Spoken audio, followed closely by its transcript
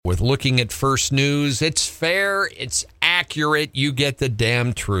with Looking at First News. It's fair, it's accurate, you get the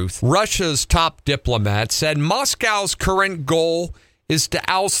damn truth. Russia's top diplomat said Moscow's current goal is to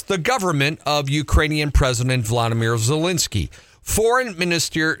oust the government of Ukrainian President Vladimir Zelensky. Foreign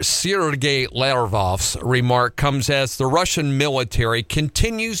Minister Sergei Lavrov's remark comes as the Russian military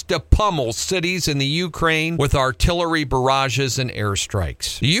continues to pummel cities in the Ukraine with artillery barrages and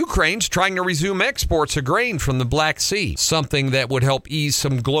airstrikes. The Ukraine's trying to resume exports of grain from the Black Sea, something that would help ease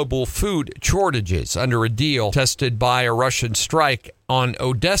some global food shortages under a deal tested by a Russian strike on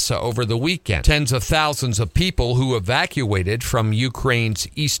Odessa over the weekend. Tens of thousands of people who evacuated from Ukraine's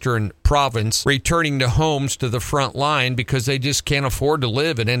eastern province returning to homes to the front line because they just can't afford to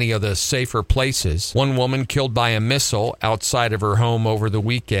live in any of the safer places. One woman killed by a missile outside of her home over the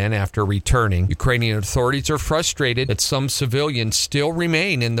weekend after returning. Ukrainian authorities are frustrated that some civilians still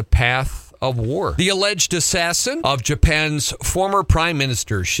remain in the path of war. The alleged assassin of Japan's former Prime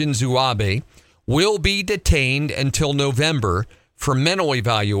Minister Shinzo Abe will be detained until November for mental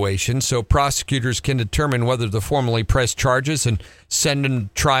evaluation so prosecutors can determine whether to formally press charges and send him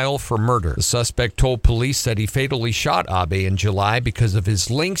to trial for murder. The suspect told police that he fatally shot Abe in July because of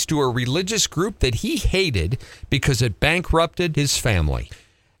his links to a religious group that he hated because it bankrupted his family.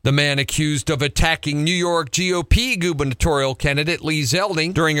 The man accused of attacking New York GOP gubernatorial candidate Lee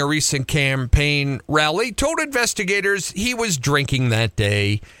Zeldin during a recent campaign rally told investigators he was drinking that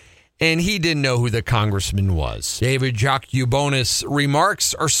day and he didn't know who the congressman was. David Jacobon's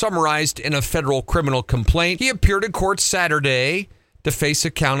remarks are summarized in a federal criminal complaint. He appeared in court Saturday to face a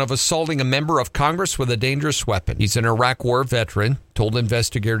count of assaulting a member of Congress with a dangerous weapon. He's an Iraq War veteran, told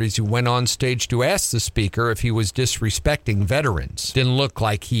investigators he went on stage to ask the speaker if he was disrespecting veterans. Didn't look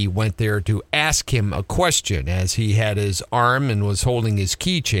like he went there to ask him a question as he had his arm and was holding his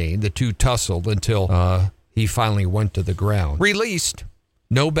keychain. The two tussled until he finally went to the ground. Released.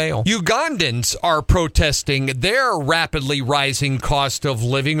 No bail. Ugandans are protesting their rapidly rising cost of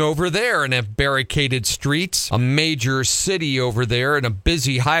living over there and have barricaded streets, a major city over there and a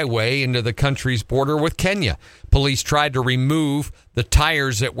busy highway into the country's border with Kenya. Police tried to remove the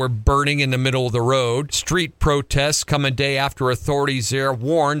tires that were burning in the middle of the road. Street protests come a day after authorities there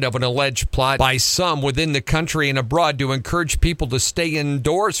warned of an alleged plot by some within the country and abroad to encourage people to stay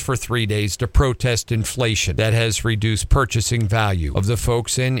indoors for 3 days to protest inflation that has reduced purchasing value of the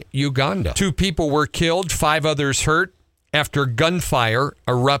folks in Uganda. 2 people were killed, 5 others hurt after gunfire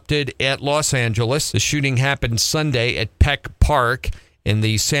erupted at Los Angeles. The shooting happened Sunday at Peck Park in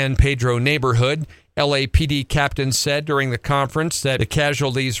the San Pedro neighborhood. LAPD captain said during the conference that the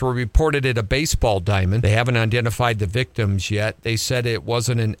casualties were reported at a baseball diamond. They haven't identified the victims yet. They said it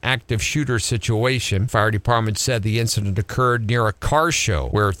wasn't an active shooter situation. Fire department said the incident occurred near a car show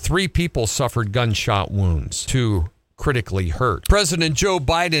where 3 people suffered gunshot wounds. 2 critically hurt. President Joe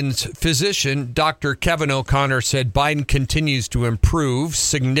Biden's physician, Dr. Kevin O'Connor, said Biden continues to improve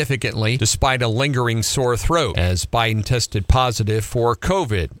significantly despite a lingering sore throat as Biden tested positive for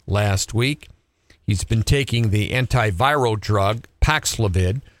COVID last week. He's been taking the antiviral drug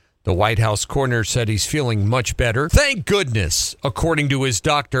Paxlovid. The White House coroner said he's feeling much better. Thank goodness, according to his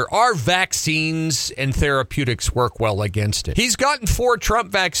doctor, our vaccines and therapeutics work well against it. He's gotten 4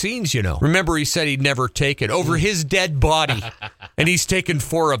 Trump vaccines, you know. Remember, he said he'd never take it over his dead body, and he's taken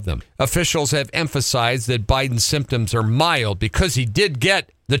 4 of them. Officials have emphasized that Biden's symptoms are mild because he did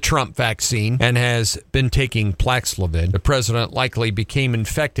get the Trump vaccine and has been taking Paxlovid. The president likely became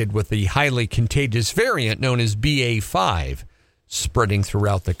infected with the highly contagious variant known as BA5. Spreading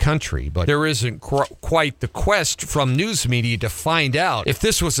throughout the country, but there isn't quite the quest from news media to find out if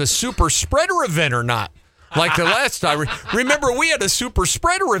this was a super spreader event or not. Like the last time, remember we had a super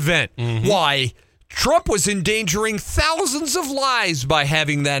spreader event. Mm-hmm. Why? Trump was endangering thousands of lives by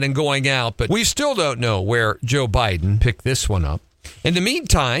having that and going out, but we still don't know where Joe Biden picked this one up. In the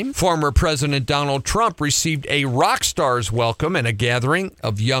meantime, former President Donald Trump received a rock star's welcome at a gathering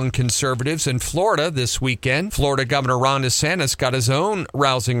of young conservatives in Florida this weekend. Florida Governor Ron DeSantis got his own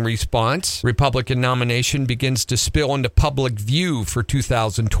rousing response. Republican nomination begins to spill into public view for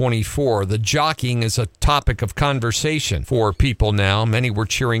 2024. The jockeying is a topic of conversation for people now. Many were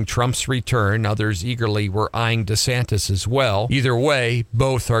cheering Trump's return. Others eagerly were eyeing DeSantis as well. Either way,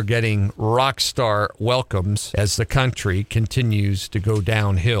 both are getting rock star welcomes as the country continues to go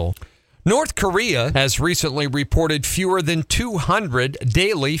downhill. North Korea has recently reported fewer than 200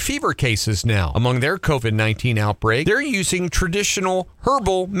 daily fever cases now. Among their COVID-19 outbreak, they're using traditional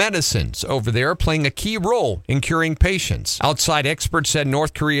herbal medicines over there, playing a key role in curing patients. Outside experts said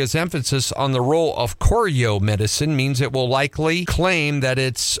North Korea's emphasis on the role of Koryo medicine means it will likely claim that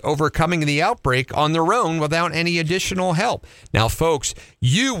it's overcoming the outbreak on their own without any additional help. Now, folks,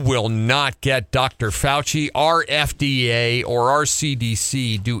 you will not get Dr. Fauci, our FDA, or our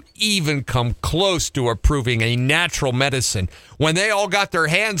CDC to even come close to approving a natural medicine when they all got their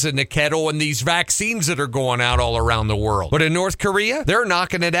hands in the kettle and these vaccines that are going out all around the world. But in North Korea, they're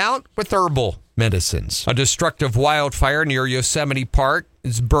knocking it out with herbal medicines. A destructive wildfire near Yosemite Park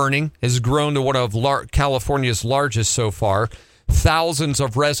is burning, has grown to one of California's largest so far. Thousands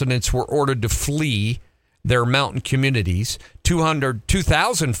of residents were ordered to flee their mountain communities. 2,000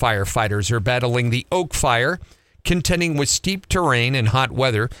 firefighters are battling the Oak Fire, contending with steep terrain and hot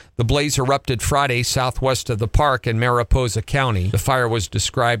weather. The blaze erupted Friday southwest of the park in Mariposa County. The fire was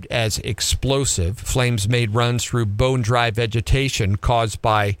described as explosive. Flames made runs through bone-dry vegetation caused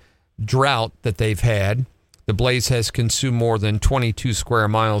by drought that they've had. The blaze has consumed more than 22 square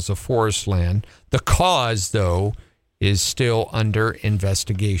miles of forest land. The cause, though, is still under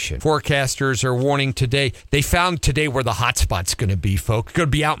investigation. Forecasters are warning today. They found today where the hot spot's going to be, folks. Going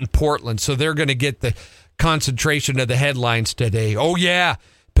to be out in Portland, so they're going to get the concentration of the headlines today. Oh, yeah.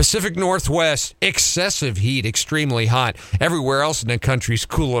 Pacific Northwest, excessive heat, extremely hot. Everywhere else in the country's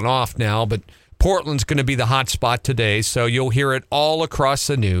cooling off now, but Portland's going to be the hot spot today, so you'll hear it all across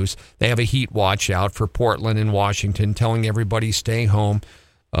the news. They have a heat watch out for Portland and Washington, telling everybody stay home,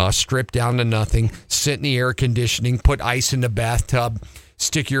 strip down to nothing, sit in the air conditioning, put ice in the bathtub,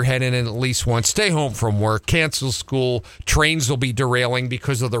 stick your head in it at least once, stay home from work, cancel school, trains will be derailing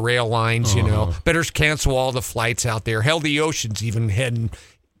because of the rail lines, you know. Better cancel all the flights out there. Hell, the ocean's even heading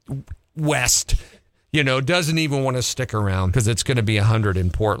west, you know, doesn't even want to stick around because it's going to be 100 in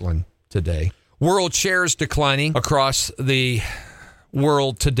Portland today. World shares declining across the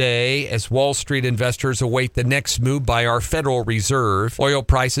world today as Wall Street investors await the next move by our Federal Reserve. Oil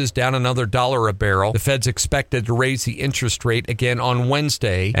prices down another $1 a barrel. The Fed's expected to raise the interest rate again on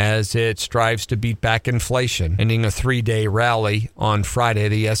Wednesday as it strives to beat back inflation. Ending a 3-day rally on Friday,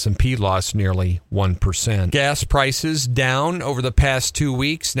 the S&P lost nearly 1%. Gas prices down over the past 2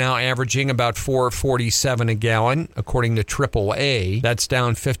 weeks, now averaging about $4.47 a gallon, according to AAA. That's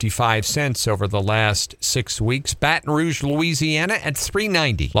down 55 cents over the last 6 weeks. Baton Rouge, Louisiana at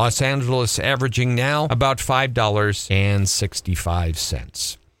 $3.90. Los Angeles averaging now about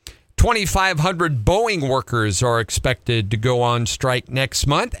 $5.65. 2,500 Boeing workers are expected to go on strike next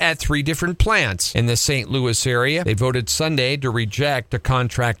month at 3 different plants in the St. Louis area. They voted Sunday to reject a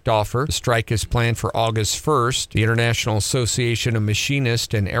contract offer. The strike is planned for August 1st. The International Association of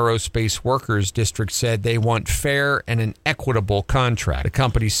Machinists and Aerospace Workers District said they want fair and an equitable contract. The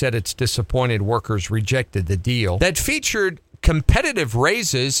company said it's disappointed workers rejected the deal that featured competitive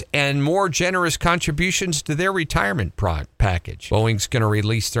raises and more generous contributions to their retirement package. Boeing's going to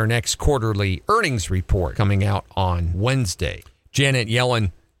release their next quarterly earnings report coming out on Wednesday. Janet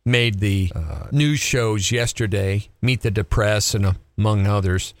Yellen made the news shows yesterday, Meet the Depressed and among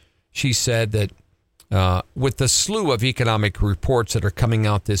others. She said that with the slew of economic reports that are coming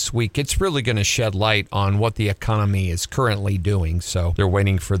out this week, it's really going to shed light on what the economy is currently doing. So they're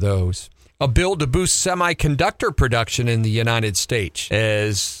waiting for those. A bill to boost semiconductor production in the United States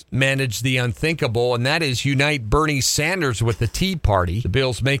has managed the unthinkable, and that is unite Bernie Sanders with the Tea Party. The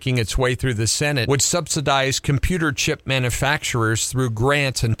bill's making its way through the Senate, would subsidize computer chip manufacturers through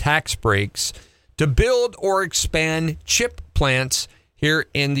grants and tax breaks to build or expand chip plants here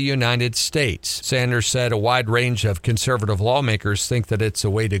in the United States. Sanders said a wide range of conservative lawmakers think that it's a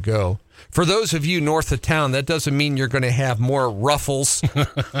way to go. For those of you north of town, that doesn't mean you're going to have more Ruffles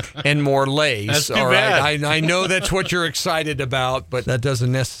and more Lays. That's too all right, bad. I know that's what you're excited about, but that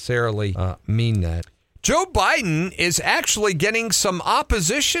doesn't necessarily mean that. Joe Biden is actually getting some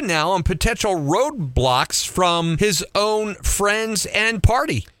opposition now on potential roadblocks from his own friends and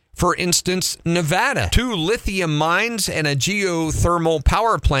party. For instance, Nevada. 2 lithium mines and a geothermal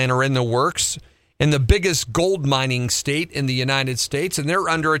power plant are in the works in the biggest gold mining state in the United States, and they're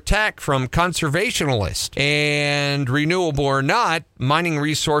under attack from conservationists. And renewable or not, mining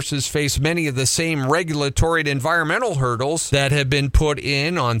resources face many of the same regulatory and environmental hurdles that have been put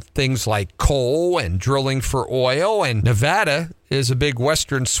in on things like coal and drilling for oil. And Nevada is a big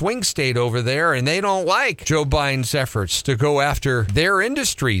western swing state over there, and they don't like Joe Biden's efforts to go after their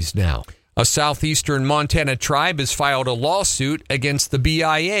industries now. A southeastern Montana tribe has filed a lawsuit against the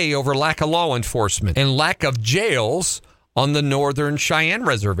BIA over lack of law enforcement and lack of jails on the Northern Cheyenne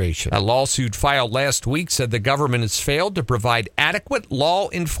Reservation. A lawsuit filed last week said the government has failed to provide adequate law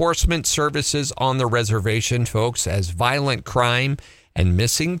enforcement services on the reservation, folks, as violent crime and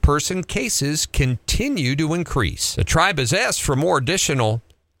missing person cases continue to increase. The tribe has asked for more additional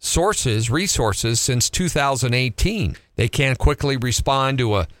resources since 2018. They can't quickly respond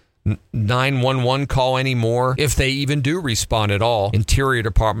to a 911 call anymore, if they even do respond at all. Interior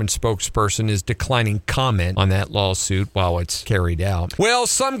Department spokesperson is declining comment on that lawsuit while it's carried out. Well,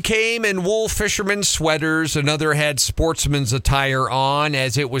 some came in wool fisherman sweaters, another had sportsman's attire on,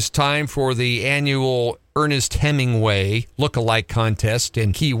 as it was time for the annual Ernest Hemingway look-alike contest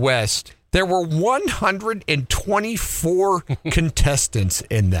in Key West. There were 124 contestants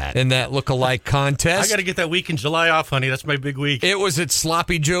in that look-alike contest. I got to get that week in July off, honey. That's my big week. It was at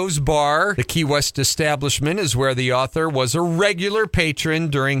Sloppy Joe's Bar. The Key West establishment is where the author was a regular patron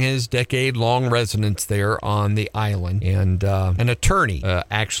during his decade-long residence there on the island. And an attorney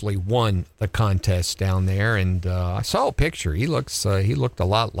actually won the contest down there. And I saw a picture. He looked a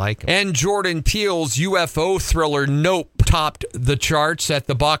lot like him. And Jordan Peele's UFO thriller Nope topped the charts at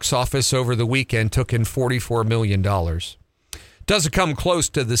the box office over the weekend, took in $44 million. Doesn't come close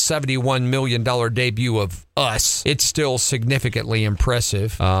to the $71 million debut of Us. It's still significantly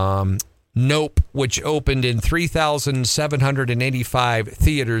impressive. Nope, which opened in 3,785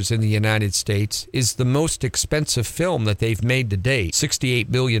 theaters in the United States, is the most expensive film that they've made to date. $68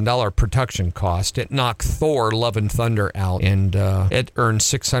 million production cost. It knocked Thor: Love and Thunder out, and it earned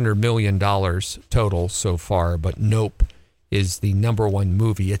 $600 million total so far. But Nope is the number one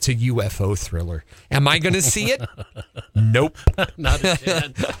movie. It's a UFO thriller. Am I going to see it? Nope. Not a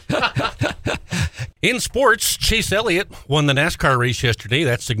chance. In sports, Chase Elliott won the NASCAR race yesterday.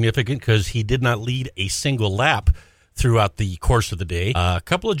 That's significant because he did not lead a single lap throughout the course of the day. A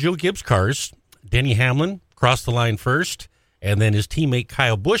couple of Joe Gibbs cars. Denny Hamlin crossed the line first, and then his teammate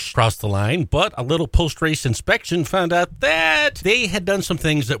Kyle Busch crossed the line, but a little post-race inspection found out that they had done some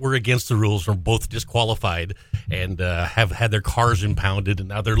things that were against the rules, were both disqualified, and have had their cars impounded, and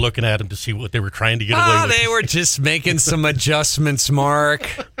now they're looking at them to see what they were trying to get away with. They were just making some adjustments, Mark.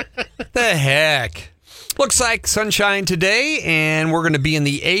 The heck? Looks like sunshine today, and we're going to be in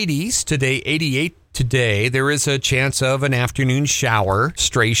the 80s today, 88 today. There is a chance of an afternoon shower,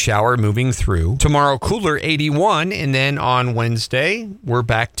 stray shower moving through. Tomorrow, cooler, 81, and then on Wednesday, we're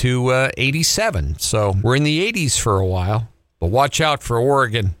back to 87. So we're in the 80s for a while, but watch out for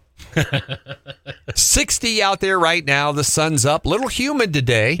Oregon. 60 out there right now. The sun's up. Little humid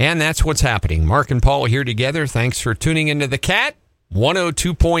today, and that's what's happening. Mark and Paul here together. Thanks for tuning into The Cat.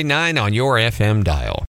 102.9 on your FM dial.